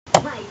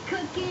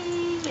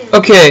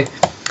Okay,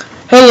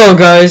 hello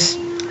guys.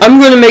 I'm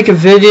going to make a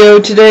video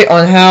today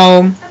on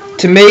how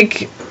to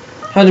make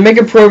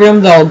a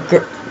program that'll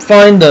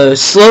find the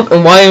slope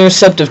and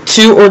y-intercept of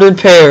two ordered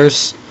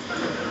pairs.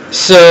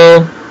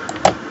 So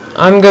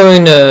I'm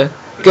going to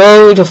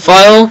go to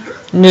File,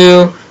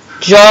 New,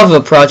 Java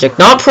Project.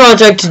 Not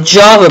Project,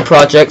 Java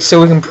Project,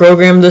 so we can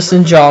program this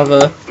in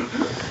Java.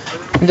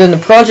 And then the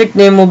project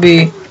name will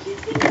be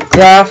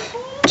Graph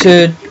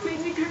Tutorial.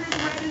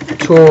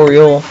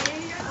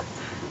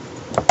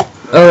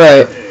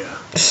 Alright,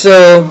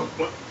 so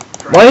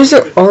why is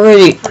there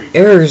already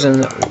errors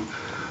in that?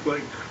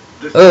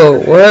 Oh,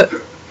 what?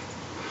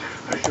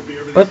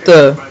 What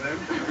the?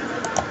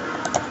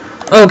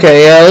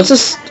 Okay, yeah, let's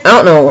just, I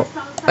don't know.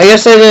 I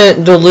guess I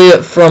didn't delete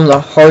it from the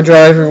hard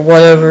drive or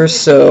whatever,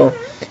 so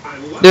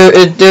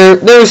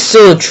there's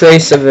still a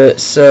trace of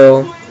it,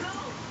 so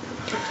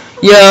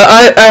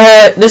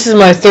yeah, this is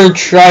my third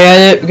try at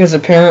it because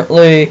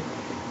apparently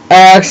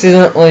I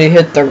accidentally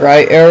hit the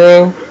right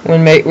arrow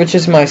which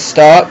is my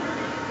stop.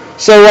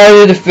 So what I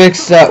did to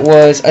fix that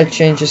was I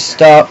changed the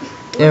stop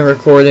and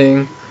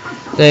recording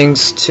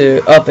things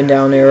to up and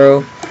down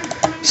arrow.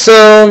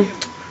 So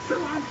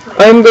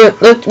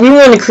we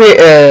want to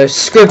create a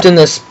script in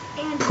this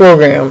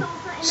program.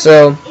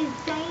 So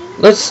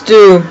let's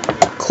do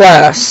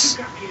class.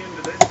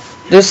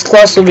 This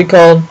class will be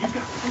called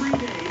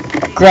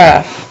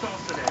Graph.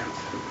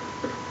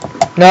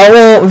 Now, I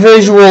won't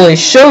visually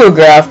show a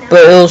graph,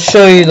 but it'll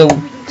show you the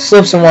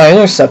slopes and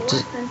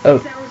y-intercept.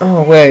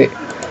 Oh, wait.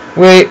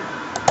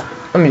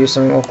 Let me do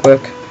something real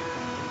quick.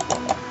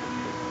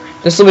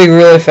 This will be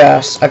really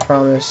fast, I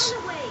promise.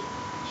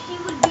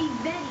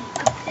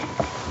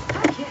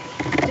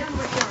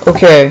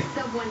 Okay.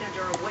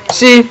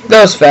 See,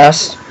 that was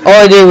fast. All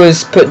I did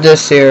was put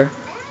this here.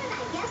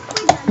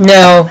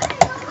 Now,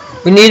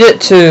 we need it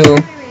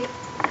to...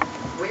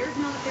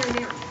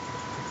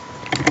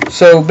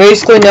 So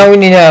basically now we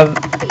need to have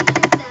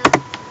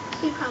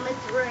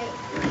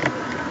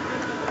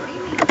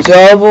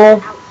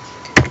double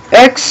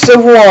x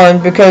of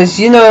 1 because,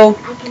 you know,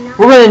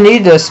 we're going to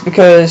need this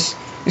because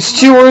it's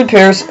two ordered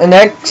pairs, an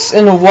x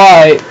and a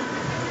y.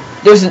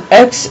 There's an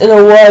x and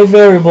a y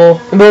variable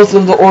in both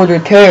of the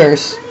ordered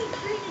pairs.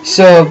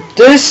 So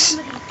this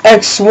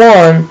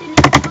x1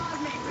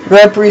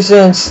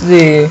 represents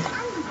the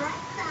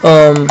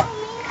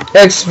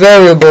x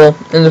variable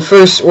in the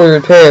first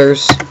ordered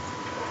pairs.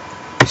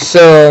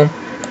 So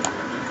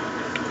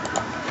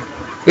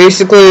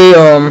basically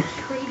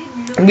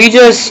we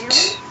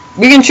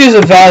can choose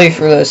a value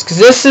for this because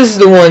this is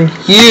the one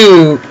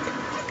you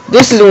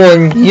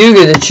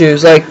get to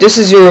choose. Like, this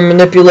is your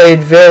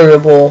manipulated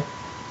variable,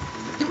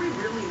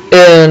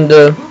 and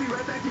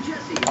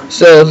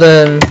so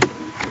then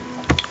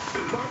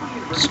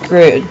let's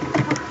create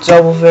a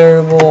double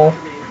variable.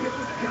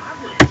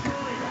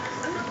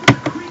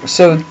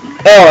 So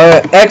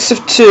x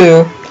of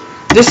 2.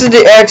 This is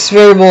the x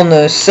variable in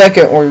the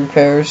second ordered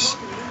pairs.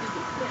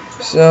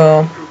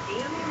 So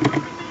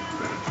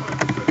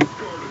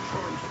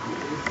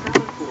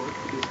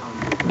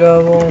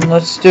double, and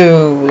let's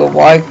do the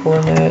y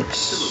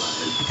coordinates.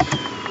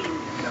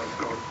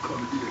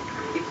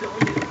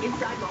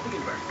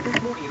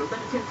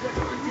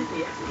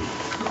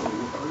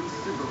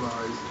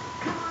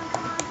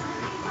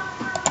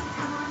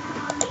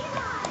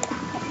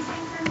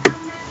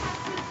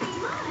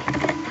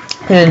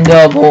 And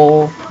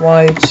double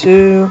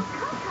y2.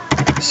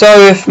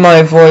 Sorry if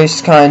my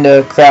voice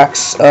kinda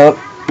cracks up.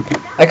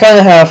 I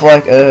kinda have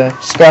like a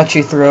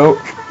scratchy throat.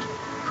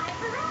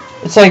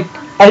 It's like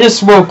I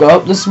just woke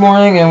up this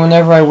morning, and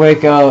whenever I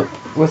wake up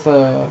with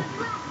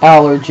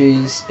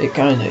allergies, it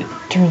kinda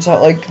turns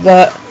out like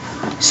that.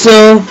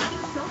 So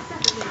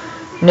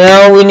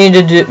now we need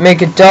to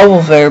make a double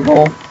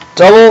variable.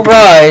 Double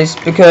rise,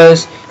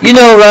 because you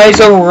know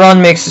rise over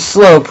run makes a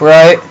slope,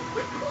 right?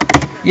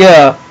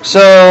 Yeah,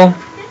 so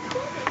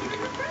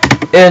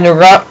and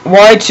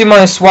y2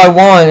 minus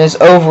y1 is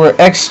over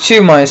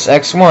x2 minus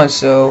x1.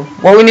 So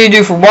what we need to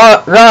do for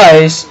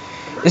rise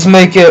is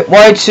make it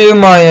y2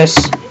 minus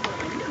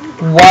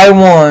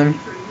y1,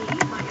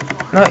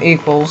 not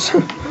equals,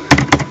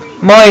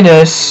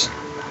 minus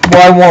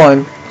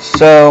y1.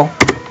 So,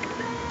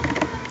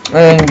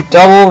 and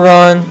double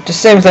run, the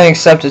same thing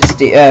except it's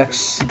the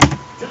x.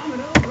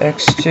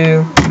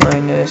 x2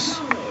 minus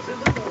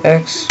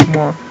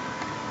x1.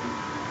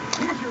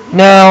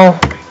 Now,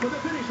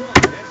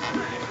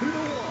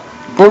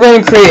 we're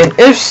going to create an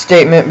if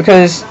statement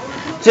because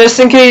just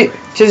in case,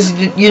 because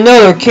you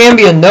know there can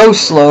be a no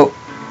slope.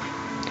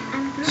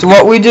 So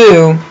what we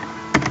do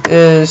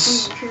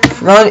is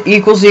run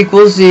equals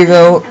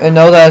 0, and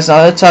no, that's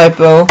not a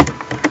typo.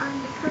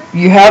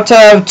 You have to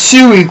have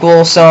two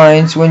equal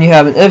signs when you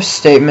have an if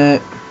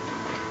statement.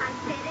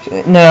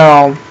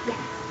 Now,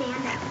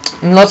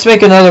 and let's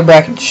make another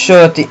bracket to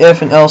show that the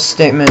if and else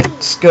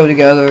statements go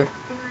together.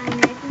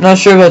 Not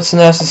sure if that's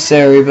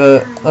necessary,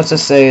 but let's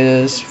just say it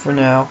is for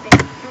now.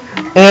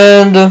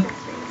 And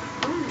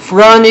if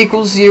run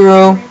equals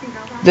 0,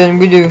 then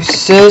we do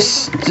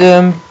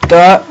system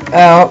dot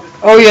out.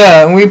 Oh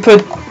yeah, and we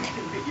put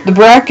the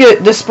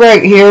bracket, this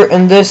bracket here,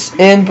 and this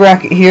end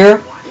bracket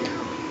here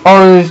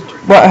are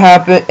what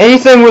happen.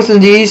 Anything within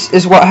these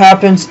is what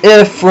happens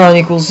if run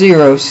equals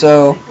 0.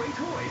 So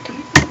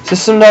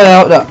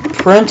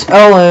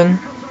system.out.println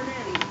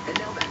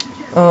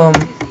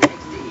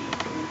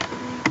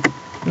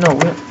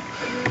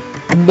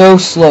no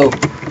slope.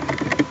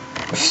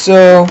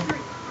 So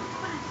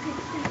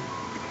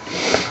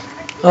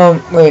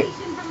wait.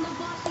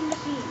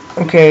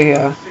 Okay,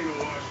 yeah.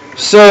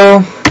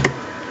 So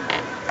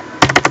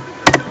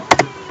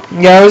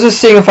yeah, I was just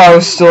seeing if I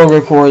was still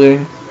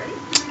recording.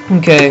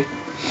 Okay.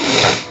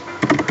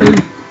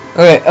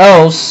 Okay,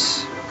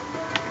 else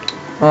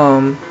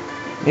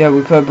yeah,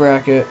 we put a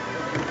bracket.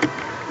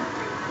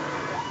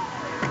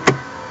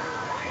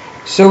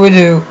 So we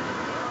do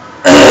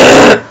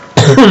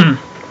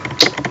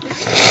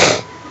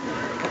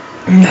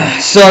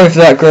sorry if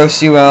that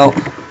grossed you out.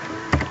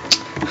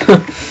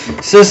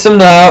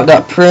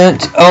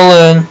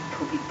 System.out.println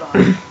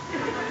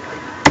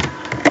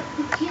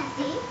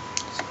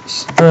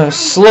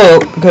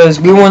slope, because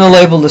we want to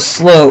label the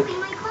slope,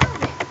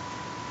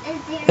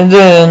 and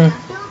then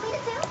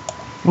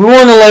we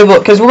want to label it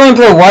because we're going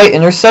to put a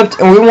y-intercept,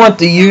 and we want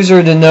the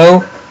user to know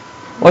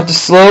what the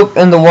slope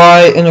and the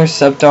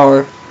y-intercept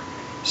are.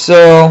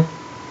 So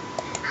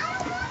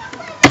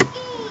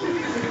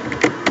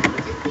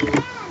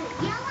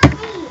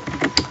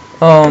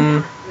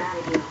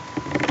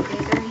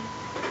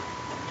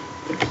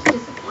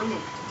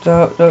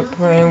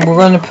we're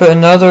going to put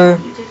another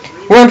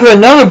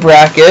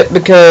bracket,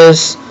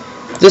 because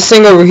this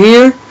thing over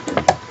here,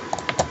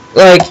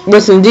 like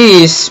within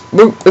these,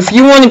 if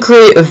you want to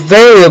create a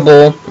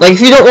variable, like if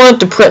you don't want it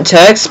to print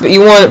text but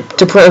you want it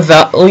to print a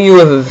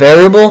value of a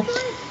variable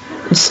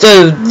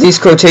instead of these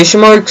quotation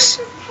marks,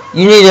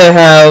 you need to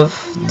have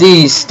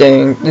these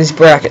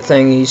bracket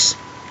thingies.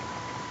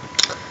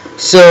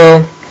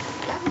 So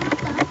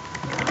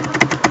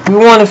we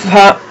want it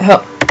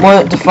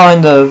to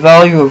find the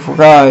value of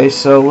rise,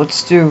 so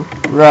let's do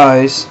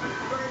rise.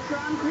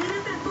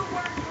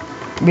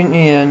 We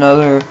need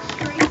another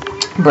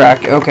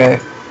bracket, okay.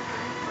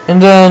 And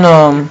then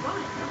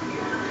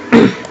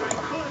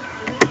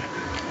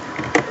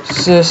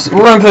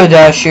we're gonna put a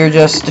dash here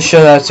just to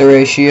show that's a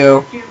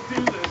ratio.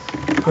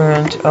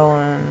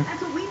 Println.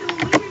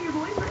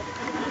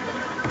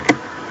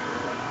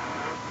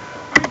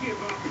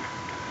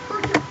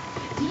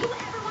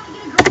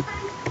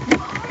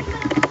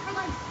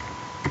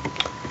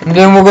 And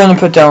then we're going to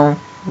put down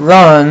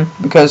run,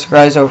 because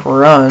rise over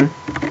run.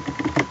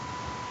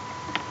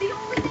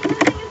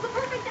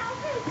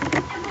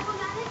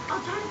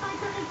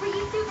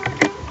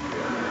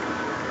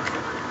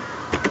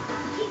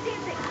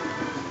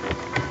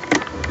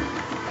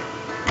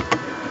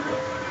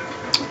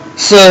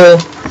 So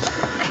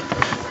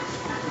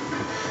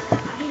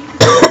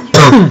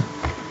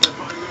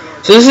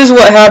so this is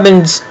what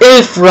happens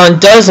if run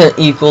doesn't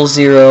equal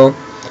 0.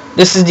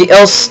 This is the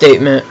else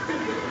statement.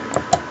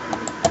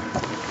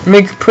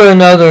 Let me put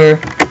another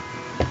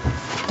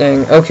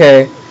thing.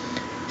 Okay.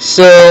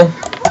 So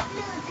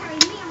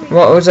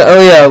what was that? Oh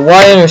yeah,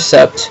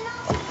 y-intercept.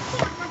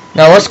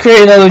 Now let's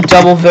create another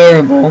double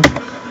variable.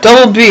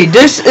 Double B.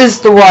 This is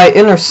the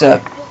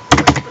y-intercept.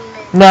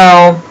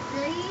 Now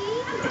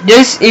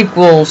this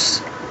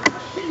equals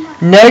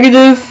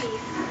negative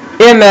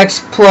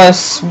mx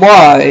plus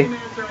y.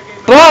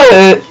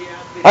 But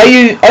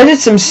I did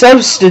some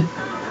substitute.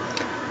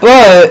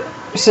 But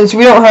since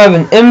we don't have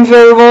an m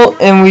variable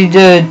and we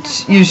did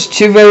use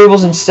two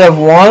variables instead of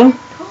one,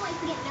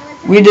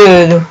 we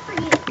did,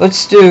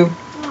 let's do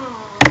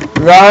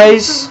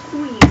rise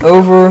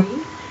over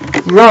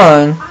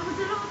run,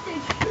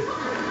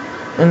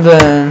 and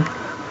then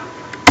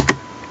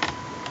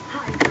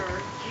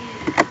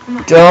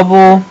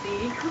double,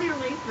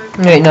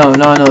 wait, no,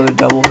 not another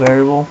double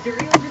variable.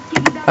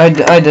 I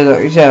did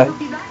it, yeah.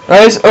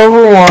 Rise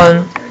over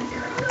 1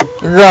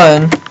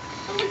 run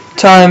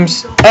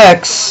times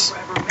x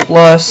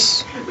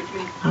plus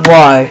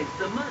y.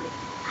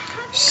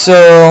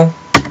 So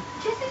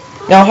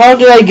now how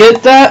did I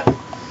get that?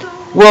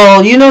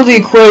 Well, you know the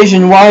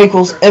equation y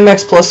equals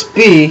mx plus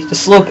b, the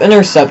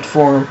slope-intercept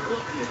form.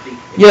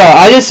 Yeah,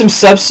 I did some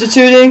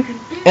substituting,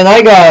 and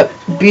I got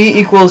b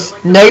equals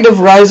negative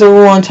rise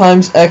over 1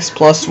 times x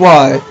plus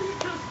y.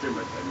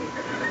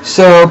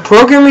 So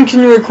programming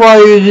can require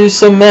you to do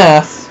some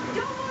math.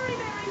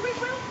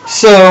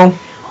 So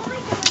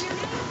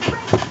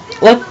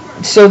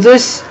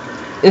this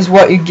is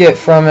what you get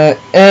from it,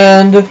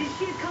 and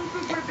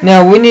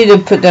now we need to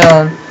put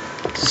down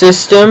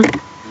system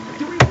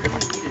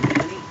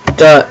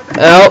dot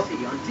out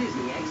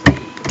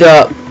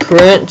dot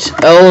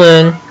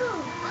println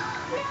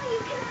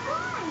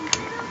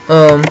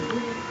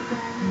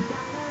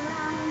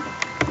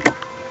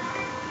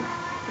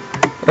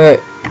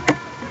alright,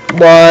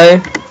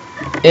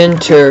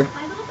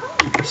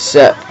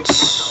 y-intercept.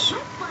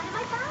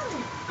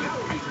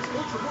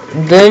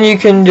 Then you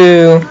can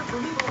do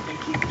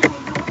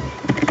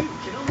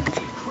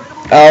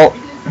out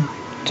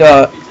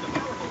dot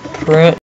print